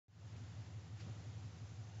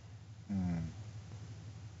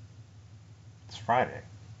Friday,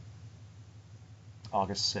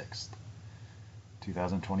 August 6th,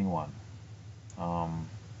 2021. Um,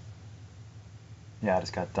 yeah, I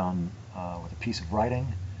just got done with a piece of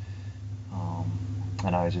writing, um,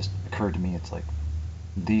 and it just occurred to me, it's like,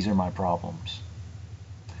 these are my problems.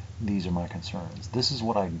 These are my concerns. This is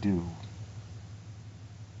what I do.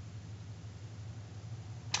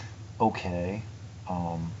 Okay,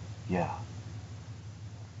 yeah,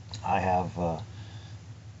 I have a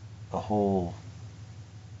whole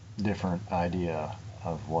different idea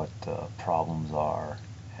of what problems are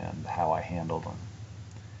and how I handle them.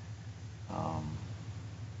 Um,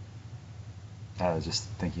 I was just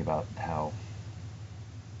thinking about how,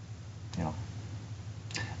 you know,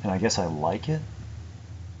 and I guess I like it.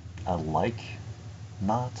 I like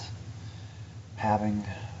not having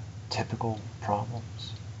typical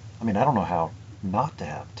problems. I mean, I don't know how not to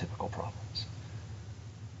have typical problems.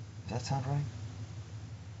 Does that sound right?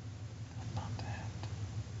 Not to have.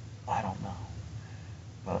 I don't know.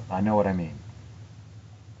 But I know what I mean.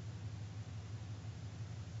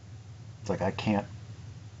 It's like I can't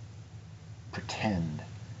pretend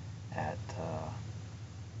at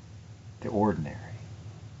the ordinary.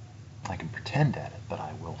 I can pretend at it, but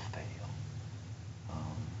I will fail.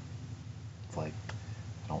 Um, it's like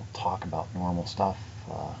I don't talk about normal stuff.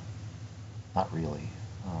 Not really.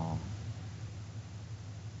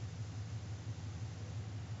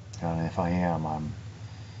 And if I am, I'm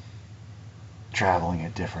traveling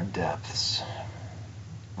at different depths,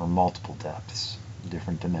 or multiple depths,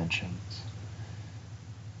 different dimensions,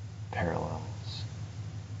 parallels.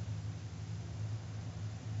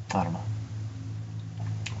 I don't know.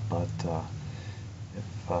 But if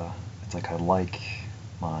it's like I like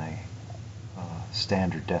my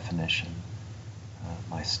standard definition,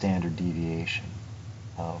 my standard deviation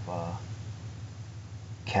of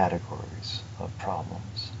categories of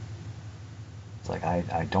problems. It's like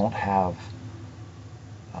I don't have,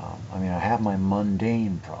 I mean, I have my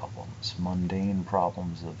mundane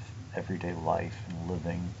problems of everyday life and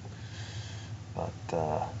living, but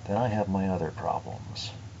then I have my other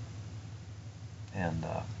problems. And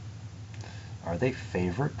are they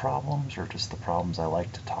favorite problems or just the problems I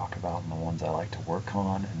like to talk about and the ones I like to work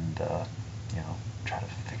on and, try to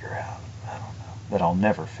figure out? I don't know. That I'll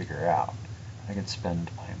never figure out. I could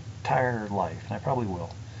spend my entire life, and I probably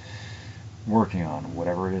will, working on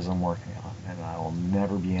whatever it is I'm working on, and I will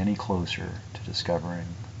never be any closer to discovering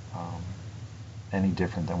any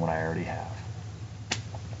different than what I already have.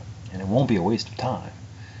 And it won't be a waste of time,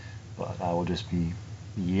 but I will just be,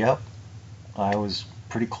 yep, I was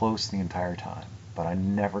pretty close the entire time, but I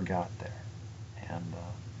never got there. And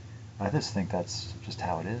I just think that's just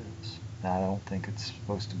how it is. I don't think it's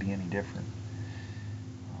supposed to be any different.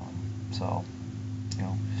 So,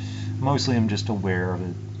 mostly I'm just aware of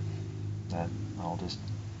it, that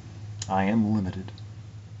I am limited.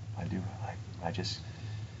 I just,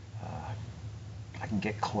 I can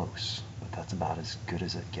get close, but that's about as good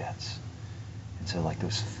as it gets. And so like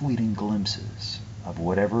those fleeting glimpses of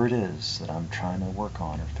whatever it is that I'm trying to work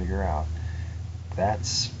on or figure out,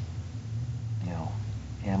 that's,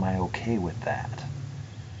 am I okay with that?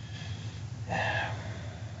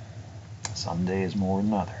 Some days more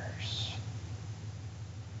than others,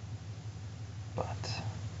 but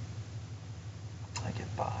I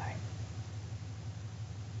get by.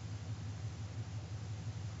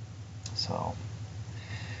 So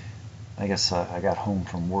I guess I got home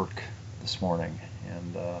from work this morning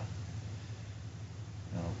and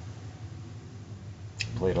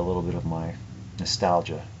played a little bit of my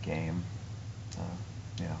nostalgia game,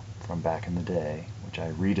 from back in the day, which I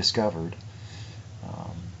rediscovered.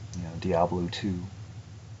 Diablo 2,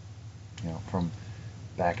 from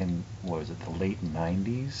back in, what was it, the late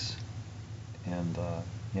 90s? And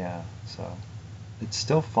yeah, so it's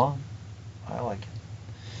still fun. I like it.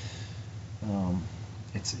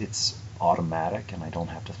 It's automatic, and I don't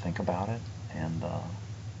have to think about it, and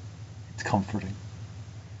it's comforting.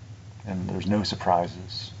 And there's no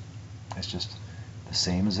surprises. It's just the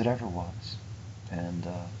same as it ever was. And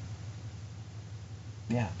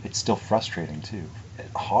yeah, it's still frustrating too.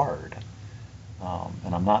 Hard.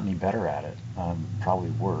 And I'm not any better at it. I'm probably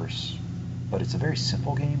worse. But it's a very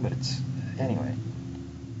simple game, but it's, anyway.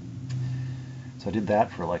 So I did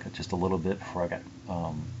that for like just a little bit before I got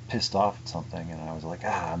pissed off at something, and I was like,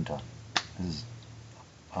 I'm done.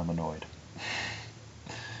 I'm annoyed.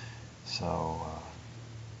 So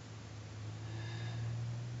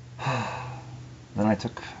then I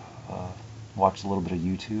watched a little bit of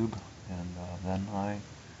YouTube, and then I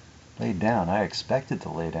laid down. I expected to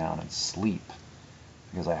lay down and sleep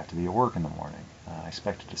because I have to be at work in the morning. I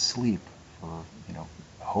expected to sleep for,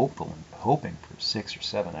 hoping for 6 or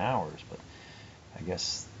 7 hours, but I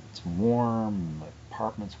guess it's warm, the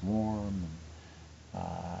apartment's warm, and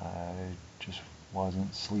I just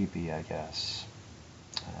wasn't sleepy, I guess.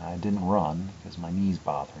 I didn't run because my knee's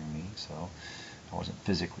bothering me, so I wasn't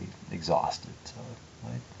physically exhausted. So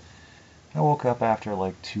I woke up after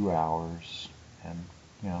like 2 hours, and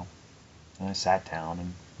and I sat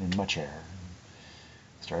down in my chair and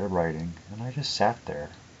started writing, and I just sat there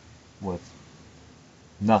with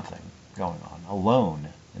nothing going on, alone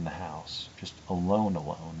in the house, just alone,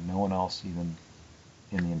 no one else even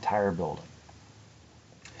in the entire building,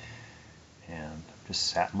 and just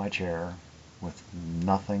sat in my chair with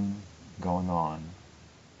nothing going on,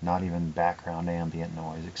 not even background ambient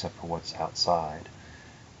noise except for what's outside.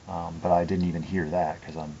 But I didn't even hear that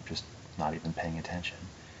because I'm just not even paying attention.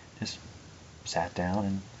 Just sat down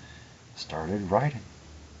and started writing,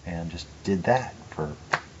 and just did that for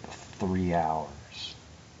 3 hours.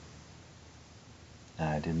 And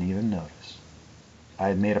I didn't even notice. I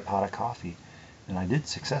had made a pot of coffee, and I did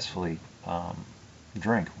successfully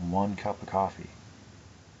drink 1 cup of coffee.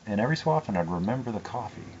 And every so often I'd remember the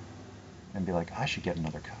coffee and be like, I should get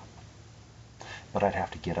another cup. But I'd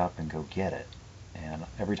have to get up and go get it. And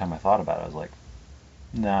every time I thought about it, I was like,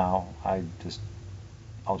 no, I'll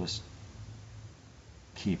just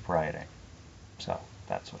keep writing. So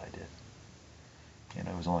that's what I did. And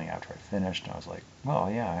it was only after I finished, and I was like,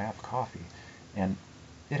 well, yeah, I have coffee. And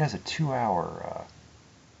it has a 2-hour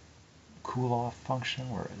cool-off function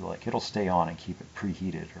where like it'll stay on and keep it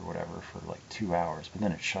preheated or whatever for like 2 hours, but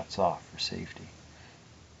then it shuts off for safety.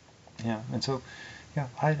 Yeah, and so, yeah,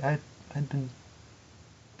 I'd been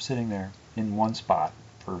sitting there in one spot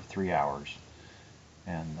for 3 hours,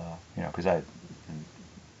 and because I'd been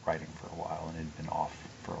writing for a while and it had been off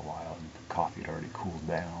for a while, and the coffee had already cooled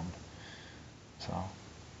down. So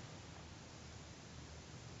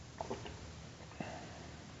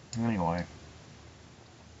anyway,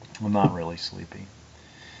 I'm not really sleepy.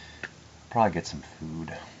 Probably get some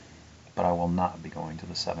food, but I will not be going to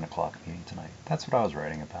the 7 o'clock meeting tonight. That's what I was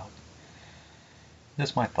writing about.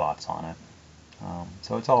 Just my thoughts on it.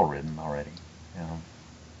 So it's all written already.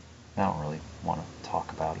 I don't really want to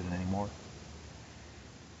talk about it anymore.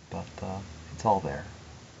 But it's all there,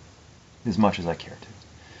 as much as I care to.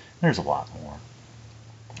 There's a lot more,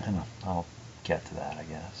 and I'll get to that, I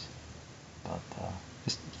guess. But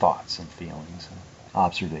just thoughts and feelings and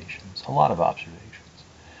observations. A lot of observations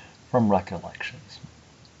from recollections.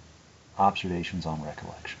 Observations on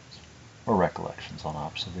recollections, or recollections on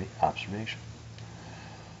observation.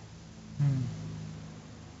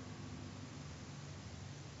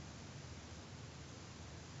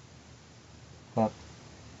 But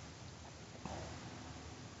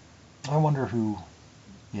I wonder who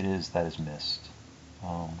it is that is missed.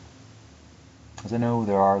 Because I know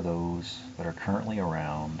there are those that are currently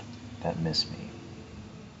around that miss me.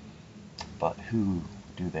 But who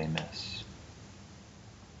do they miss?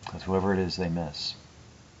 Because whoever it is they miss,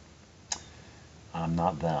 I'm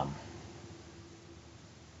not them.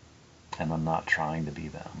 And I'm not trying to be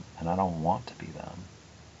them. And I don't want to be them.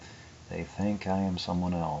 They think I am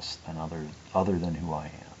someone else than other than who I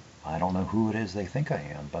am. I don't know who it is they think I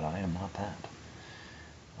am, but I am not that.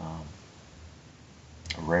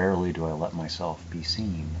 Rarely do I let myself be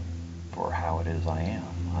seen for how it is I am.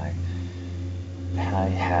 I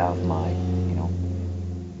have my,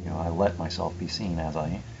 I let myself be seen as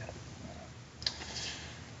I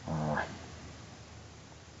am.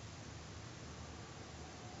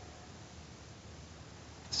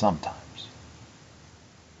 Sometimes.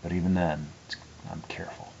 But even then, I'm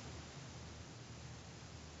careful.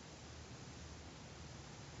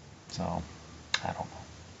 So, I don't know.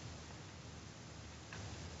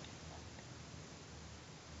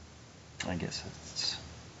 I guess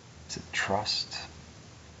is it trust?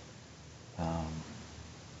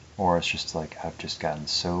 Or it's just like I've just gotten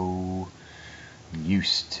so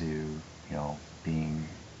used to, being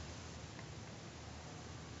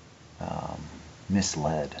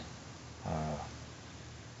misled,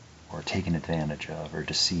 or taken advantage of, or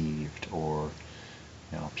deceived, or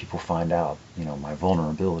people find out my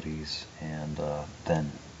vulnerabilities and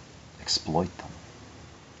then exploit them.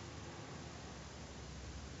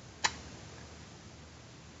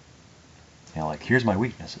 Like, here's my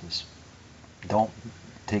weaknesses. Don't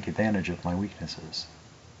take advantage of my weaknesses.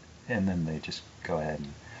 And then they just go ahead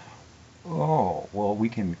and, oh, well, we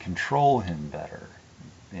can control him better.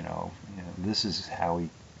 This is how we,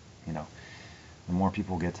 the more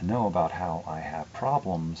people get to know about how I have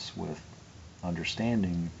problems with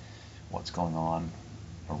understanding what's going on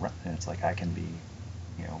around, and it's like I can be,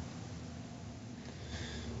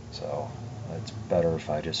 so it's better if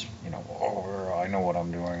I just, oh, I know what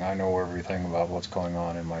I'm doing. I know everything about what's going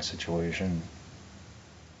on in my situation.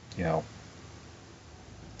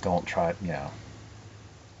 Don't try,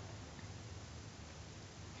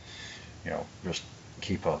 just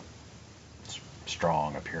keep a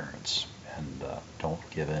strong appearance and don't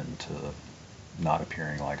give in to not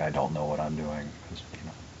appearing like I don't know what I'm doing. Because,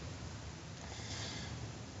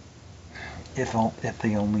 if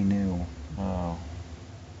they only knew,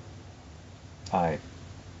 I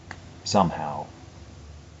somehow,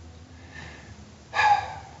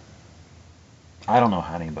 I don't know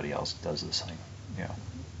how anybody else does this thing,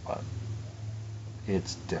 but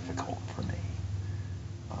it's difficult for me.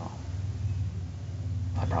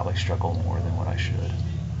 I probably struggle more than what I should,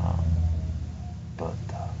 but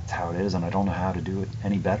it's how it is, and I don't know how to do it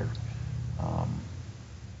any better.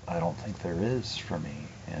 I don't think there is for me,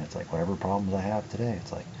 and it's like whatever problems I have today,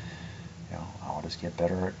 it's like, I'll just get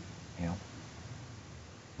better at,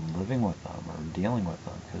 living with them or dealing with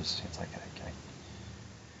them, because it's like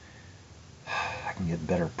I can get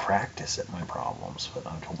better practice at my problems, but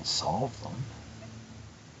I don't solve them.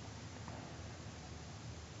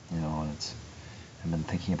 And I've been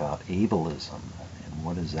thinking about ableism and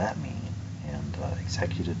what does that mean, and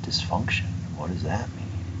executive dysfunction, and what does that mean?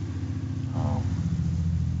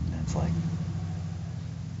 And it's like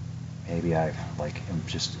maybe I'm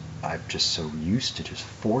just so used to just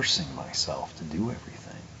forcing myself to do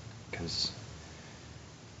everything, because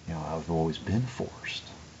I've always been forced,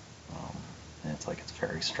 and it's like it's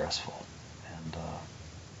very stressful, and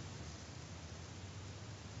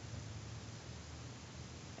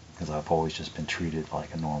because I've always just been treated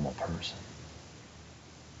like a normal person,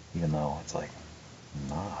 even though it's like I'm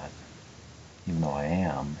not, even though I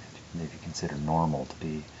am, if you consider normal to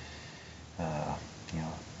be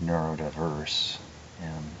neurodiverse,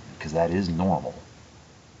 and because that is normal,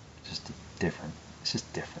 just different. It's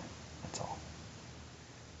just different. That's all.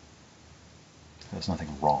 There's nothing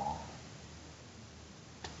wrong.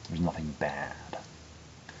 There's nothing bad.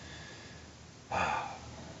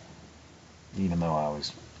 Even though I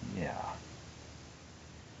was,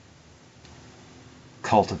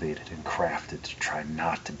 cultivated and crafted to try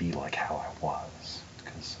not to be like how I was,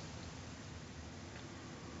 because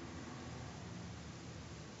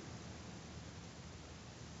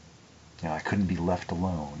I couldn't be left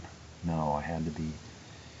alone. No,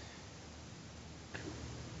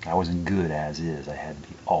 I wasn't good as is. I had to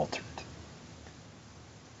be altered,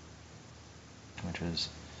 which was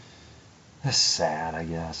sad, I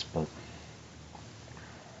guess, but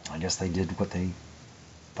I guess they did what they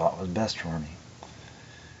thought was best for me.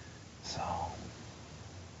 So,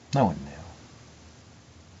 no one knew.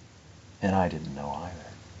 And I didn't know either,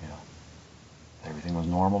 Everything was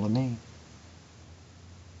normal to me.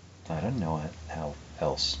 I didn't know how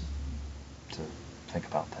else to think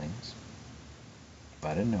about things.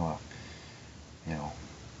 I didn't know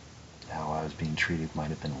how I was being treated might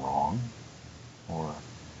have been wrong, or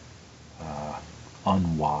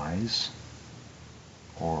unwise,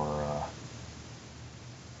 or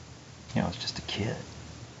I was just a kid.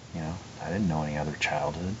 I didn't know any other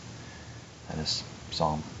childhood. I just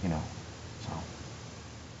saw them, so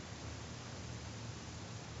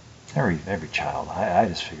every child. I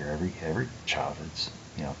just figure every childhood's,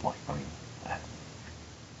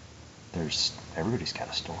 everybody's got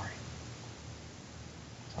a story.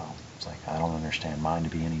 So it's like I don't understand mine to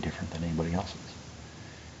be any different than anybody else's.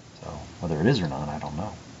 So whether it is or not, I don't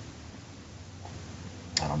know.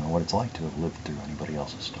 I don't know what it's like to have lived through anybody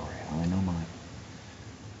else's story. I only know mine.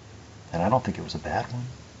 And I don't think it was a bad one.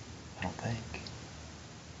 I don't think.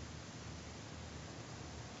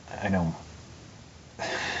 I know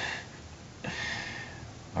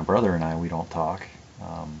my brother and I, we don't talk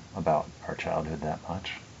about our childhood that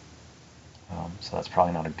much. So that's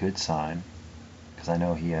probably not a good sign, because I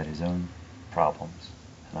know he had his own problems,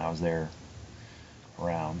 and I was there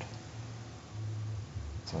around.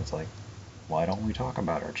 So it's like, why don't we talk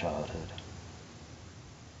about our childhood?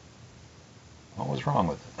 What was wrong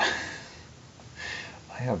with it?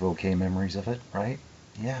 I have okay memories of it, right?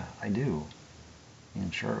 Yeah, I do.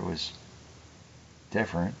 Sure, it was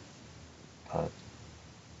different, but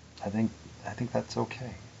I think that's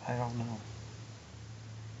okay. I don't know.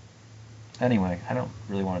 Anyway, I don't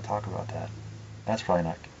really want to talk about that. That's probably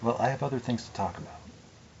not... Well, I have other things to talk about.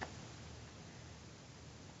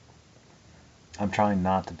 I'm trying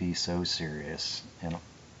not to be so serious,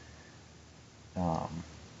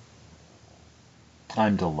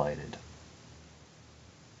 I'm delighted.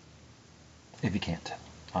 If you can't tell,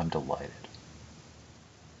 I'm delighted.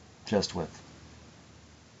 Just with...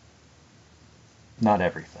 Not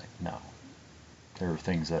everything, no. There are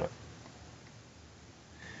things that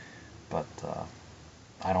but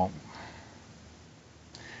I don't,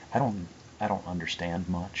 I don't, I don't understand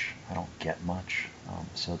much. I don't get much.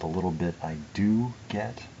 So the little bit I do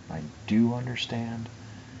get, I do understand,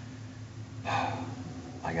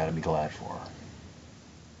 I got to be glad for her.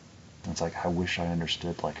 It's like I wish I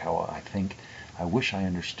understood like how I think. I wish I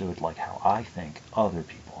understood like how I think other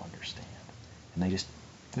people understand, and they just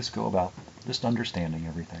go about just understanding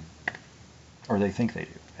everything, or they think they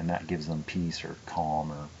do, and that gives them peace or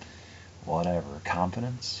calm or whatever,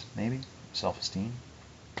 confidence maybe, self-esteem.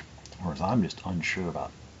 Whereas I'm just unsure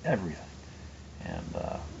about everything, and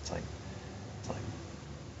it's like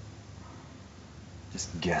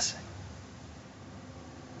just guessing.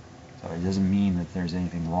 So it doesn't mean that there's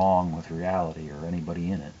anything wrong with reality or anybody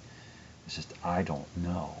in it. It's just I don't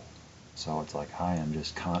know. So it's like I am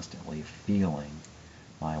just constantly feeling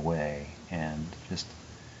my way and just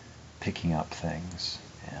picking up things,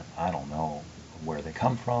 and I don't know where they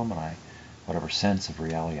come from, and whatever sense of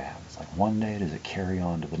reality I have. It's like one day does it carry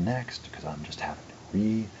on to the next because I'm just having to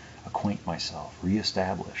reacquaint myself,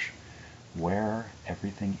 reestablish where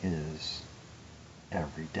everything is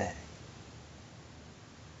every day.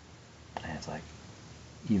 And it's like,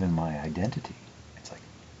 even my identity, it's like,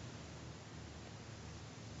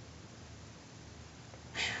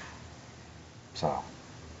 so,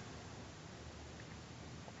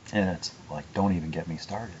 and it's like, don't even get me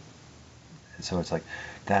started. So it's like,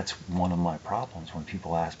 that's one of my problems when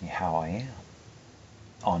people ask me how I am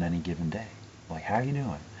on any given day. Like, how you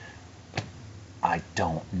doing? I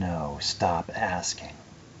don't know. Stop asking.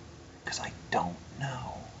 Because I don't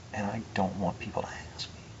know. And I don't want people to ask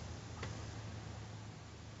me.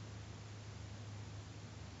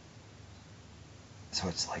 So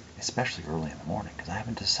it's like, especially early in the morning, because I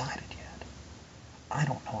haven't decided yet. I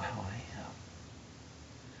don't know how I am.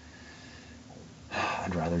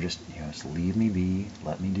 I'd rather just leave me be,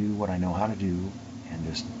 let me do what I know how to do, and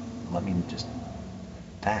just let me just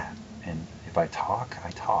that. And if I talk, I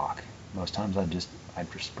talk. Most times I just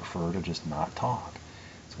prefer to just not talk.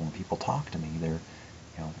 So when people talk to me,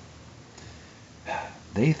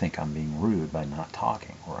 they think I'm being rude by not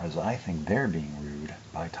talking, whereas I think they're being rude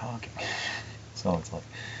by talking. So it's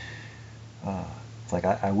like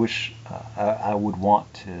I wish I would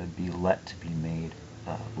want to be let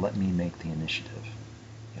me make the initiative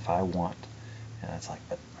if I want. And it's like,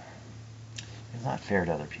 but it's not fair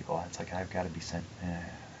to other people. It's like I've got to be sent.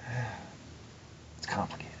 It's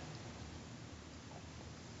complicated.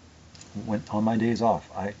 When on my days off,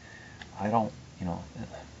 I don't,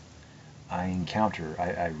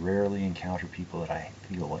 I rarely encounter people that I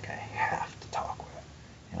feel like I have to talk with,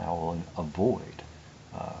 and I will avoid.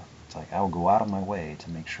 It's like I'll go out of my way to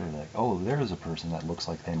make sure that, oh, there's a person that looks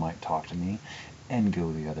like they might talk to me, and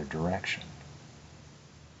go the other direction.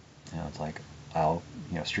 It's like I'll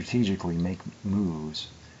strategically make moves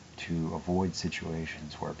to avoid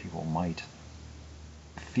situations where people might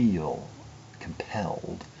feel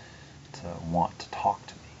compelled to want to talk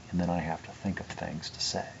to me, and then I have to think of things to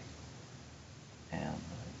say. And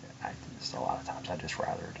a lot of times I just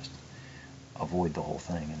rather just avoid the whole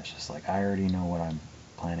thing, and it's just like I already know what I'm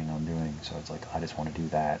planning on doing, so it's like I just want to do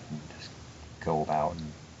that and just go about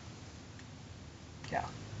and yeah.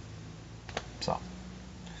 So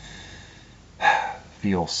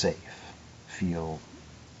feel safe, feel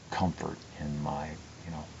comfort in my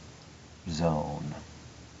zone.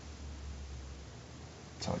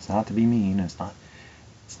 So it's not to be mean. It's not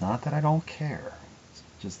that I don't care. It's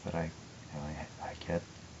just that I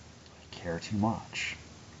care too much.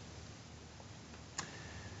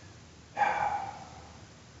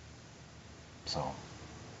 So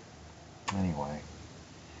anyway,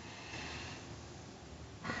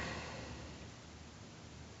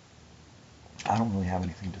 I don't really have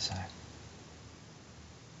anything to say.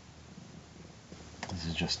 This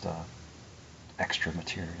is just extra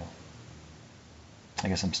material. I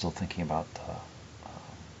guess I'm still thinking about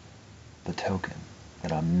the token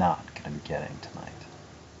that I'm not going to be getting tonight.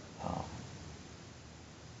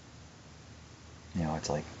 It's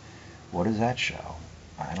like, what does that show?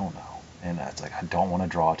 I don't know. And it's like, I don't want to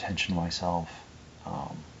draw attention to myself,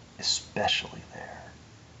 especially there,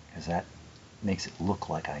 because that makes it look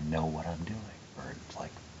like I know what I'm doing. Or it's like,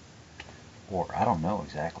 or I don't know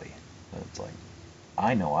exactly, but it's like,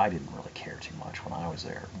 I know I didn't really care too much when I was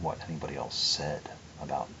there what anybody else said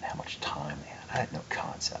about how much time they had. I had no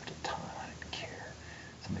concept of time. I didn't care.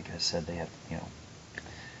 Somebody could have said they had,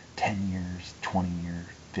 10 years, 20 years,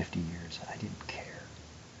 50 years. I didn't care.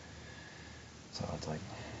 So it's like,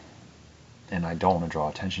 and I don't want to draw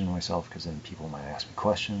attention to myself, because then people might ask me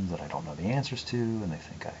questions that I don't know the answers to, and they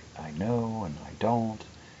think I know and I don't,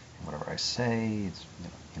 whatever I say, it's,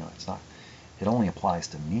 it's not, it only applies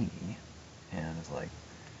to me. And it's like,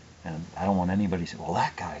 and I don't want anybody to say, well,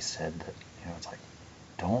 that guy said that, it's like,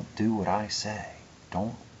 don't do what I say.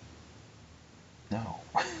 Don't, no.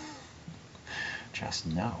 Just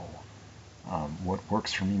no. What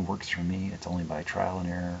works for me works for me. It's only by trial and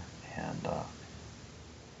error. And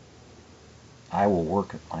I will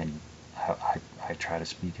work at my, I try to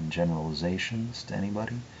speak in generalizations to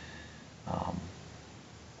anybody. I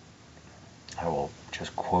will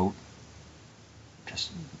just quote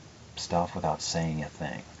just stuff without saying a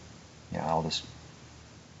thing. I'll just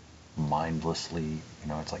mindlessly,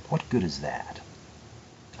 it's like, what good is that?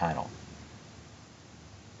 I don't.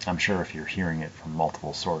 I'm sure if you're hearing it from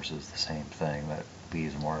multiple sources, the same thing, that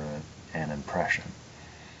leaves more of an impression.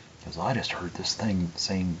 Because I just heard this thing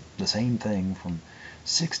saying the same thing from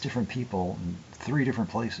 6 different people in 3 different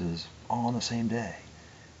places all on the same day.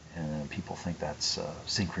 And people think that's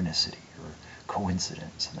synchronicity or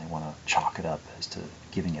coincidence, and they want to chalk it up as to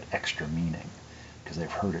giving it extra meaning because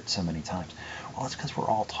they've heard it so many times. Well, it's because we're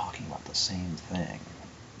all talking about the same thing.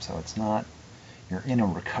 So it's not, you're in a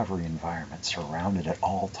recovery environment surrounded at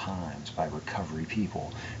all times by recovery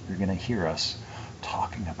people. You're going to hear us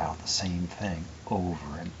talking about the same thing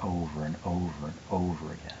over and over and over and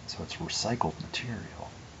over again. So it's recycled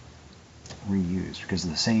material, reused, because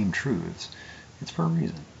the same truths, it's for a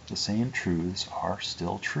reason. The same truths are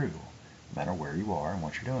still true, no matter where you are and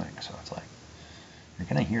what you're doing. So it's like, you're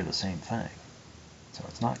going to hear the same thing. So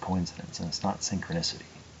it's not coincidence and it's not synchronicity.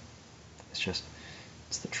 It's just,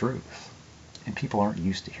 it's the truth. And people aren't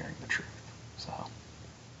used to hearing the truth. So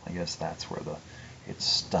I guess that's where it's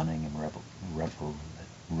stunning and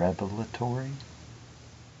revelatory.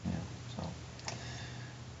 So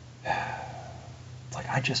it's like,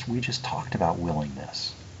 we just talked about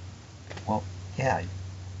willingness. Well, yeah,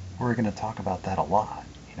 we're going to talk about that a lot,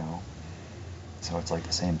 So it's like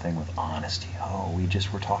the same thing with honesty. Oh, we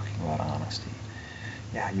just were talking about honesty.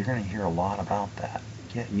 Yeah, you're going to hear a lot about that.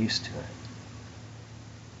 Get used to it.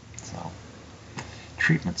 So,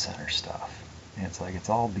 treatment center stuff. And it's like, it's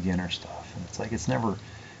all beginner stuff. And it's like, it's never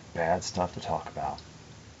bad stuff to talk about.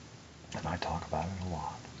 And I talk about it a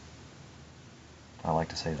lot. I like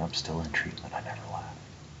to say that I'm still in treatment. I never left.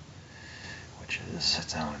 Which is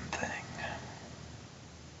its own thing.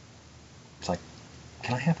 It's like,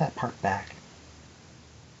 can I have that part back?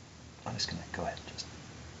 I'm just going to go ahead and just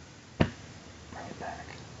bring it back.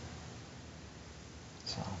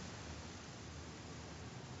 So,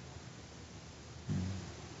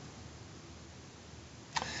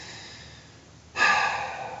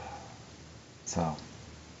 so,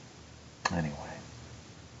 anyway,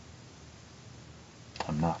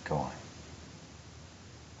 I'm not going.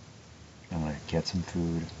 I'm going to get some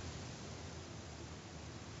food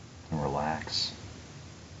and relax.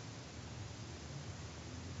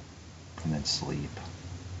 And then sleep.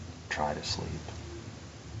 Try to sleep.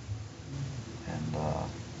 And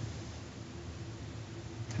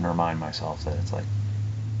remind myself that it's like,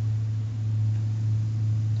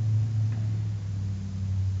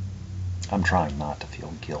 I'm trying not to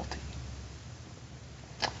feel guilty.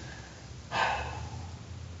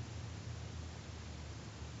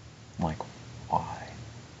 Like, why?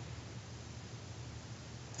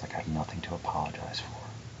 It's like I have nothing to apologize for.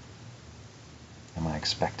 Am I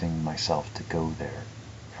expecting myself to go there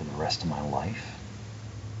for the rest of my life?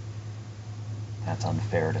 That's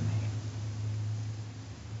unfair to me.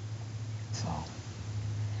 So,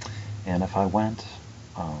 and if I went,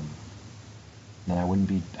 then I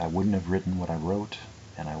wouldn't have written what I wrote,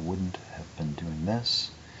 and I wouldn't have been doing this.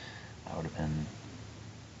 I would have been,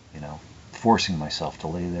 forcing myself to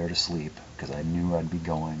lay there to sleep because I knew I'd be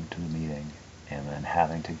going to the meeting, and then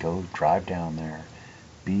having to go drive down there,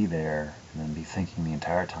 be there, and then be thinking the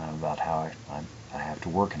entire time about how I have to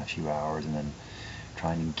work in a few hours, and then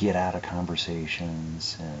trying to get out of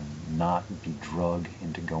conversations and not be drugged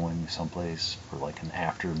into going someplace for like an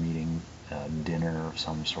after meeting dinner of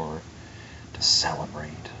some sort to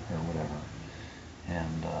celebrate or whatever.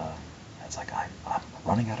 And it's like, I'm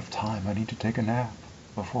running out of time. I need to take a nap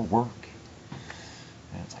before work.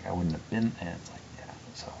 And it's like, I wouldn't have been, and it's like, yeah,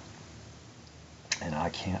 so. And I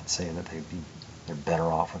can't say that they're better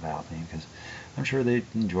off without me, because I'm sure they'd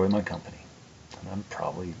enjoy my company. And I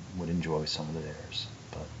probably would enjoy some of theirs.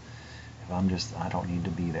 But if I don't need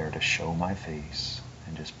to be there to show my face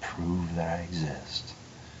and just prove that I exist.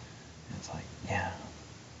 And it's like, yeah,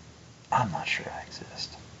 I'm not sure I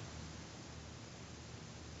exist.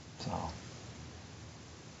 So,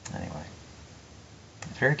 anyway,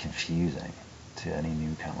 it's very confusing to any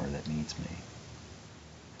newcomer that meets me.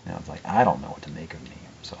 You know, it's like, I don't know what to make of me,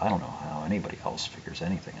 so I don't know how anybody else figures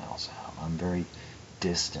anything else out. I'm very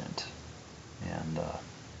distant and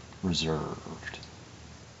reserved,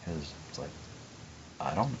 because it's like,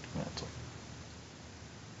 I don't, it's like,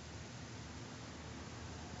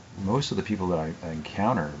 most of the people that I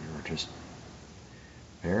encounter are just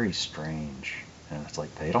very strange, and it's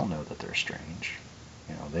like, they don't know that they're strange.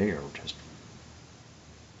 You know, they are just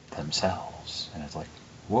themselves, and it's like,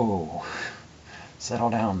 whoa, settle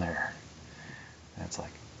down there. And it's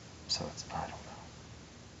like, so it's, I don't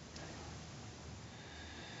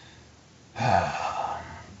know.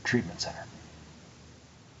 Treatment center.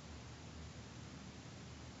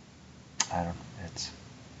 I don't, it's,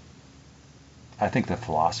 I think the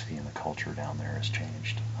philosophy and the culture down there has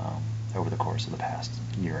changed over the course of the past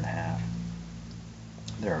year and a half.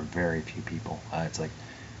 There are very few people. It's like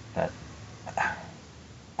that.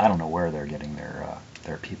 I don't know where they're getting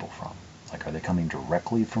their people from. It's like, are they coming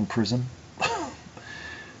directly from prison?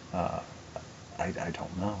 I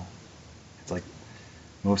don't know. It's like,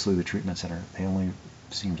 mostly the treatment center, they only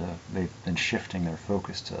seem to, they've been shifting their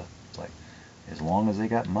focus to, it's like, as long as they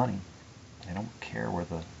got money, they don't care where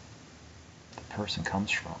the person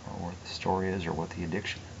comes from, or what the story is, or what the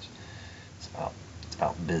addiction is. It's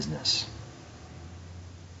about business.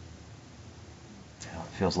 You know,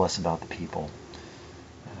 it feels less about the people,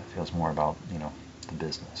 and it feels more about, you know, the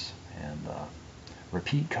business. And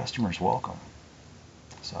repeat customers welcome.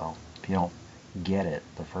 So if you don't get it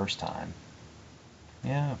the first time,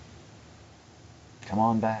 yeah, come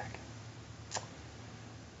on back.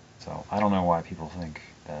 So I don't know why people think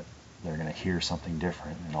that they're going to hear something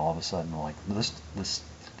different, and all of a sudden, like,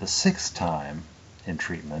 the sixth time in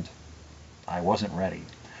treatment, I wasn't ready,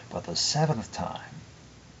 but the seventh time,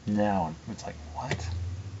 now it's like, what?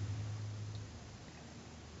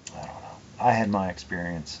 I don't know. I had my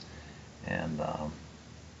experience, and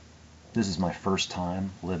this is my first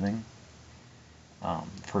time living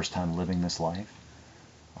this life.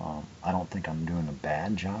 I don't think I'm doing a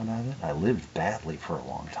bad job of it. I lived badly for a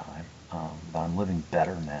long time, but I'm living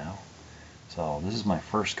better now. So this is my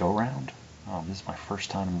first go-round. This is my first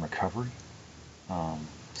time in recovery.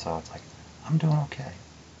 So it's like, I'm doing okay.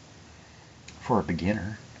 For a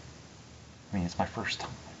beginner, I mean, it's my first time.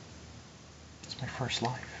 It's my first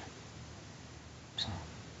life. So,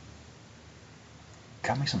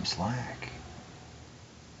 cut me some slack.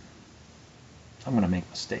 I'm going to make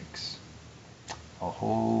mistakes. A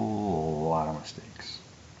whole lot of mistakes.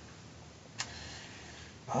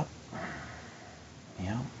 But, you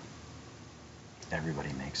know,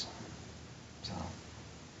 everybody makes them. So,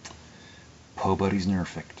 nobody's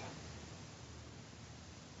perfect.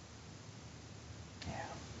 Yeah.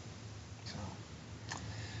 So,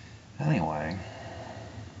 anyway.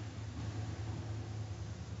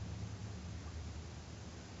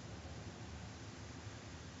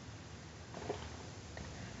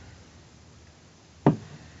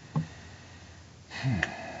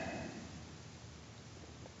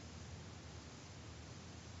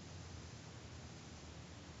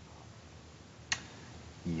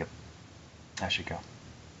 Yep. I should go.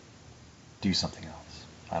 Do something else.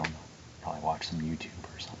 I don't know. Probably watch some YouTube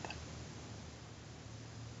or something.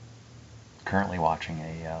 Currently watching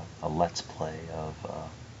a Let's Play of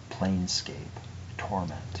Planescape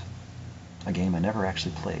Torment. A game I never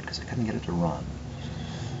actually played because I couldn't get it to run.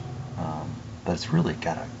 But it's really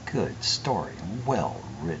got a good story and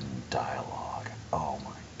well-written dialogue. Oh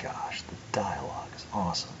my gosh, the dialogue is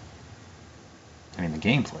awesome. I mean, the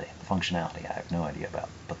gameplay, the functionality, I have no idea about,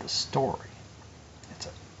 but the story, it's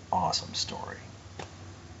an awesome story.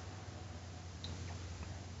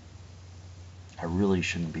 I really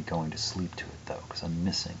shouldn't be going to sleep to it, though, because I'm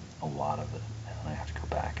missing a lot of it, and I have to go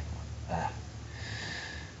back.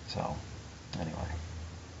 So, anyway,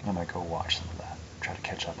 I might go watch some of that, try to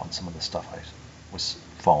catch up on some of the stuff I was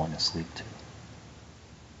falling asleep to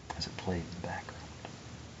as it played in the background.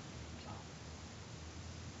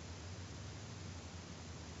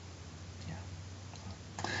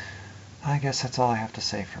 I guess that's all I have to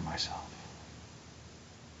say for myself.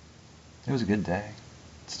 It was a good day.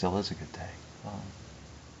 It still is a good day.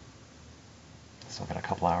 Still got a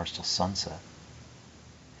couple hours till sunset.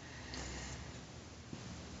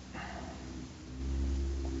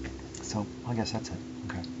 So I guess that's it.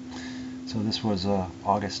 Okay. So this was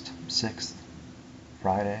August 6th,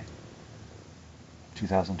 Friday,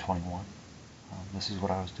 2021. This is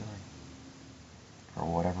what I was doing. For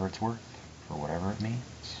whatever it's worth. For whatever it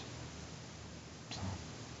means. So,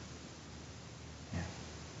 yeah.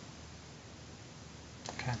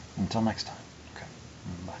 Okay, until next time.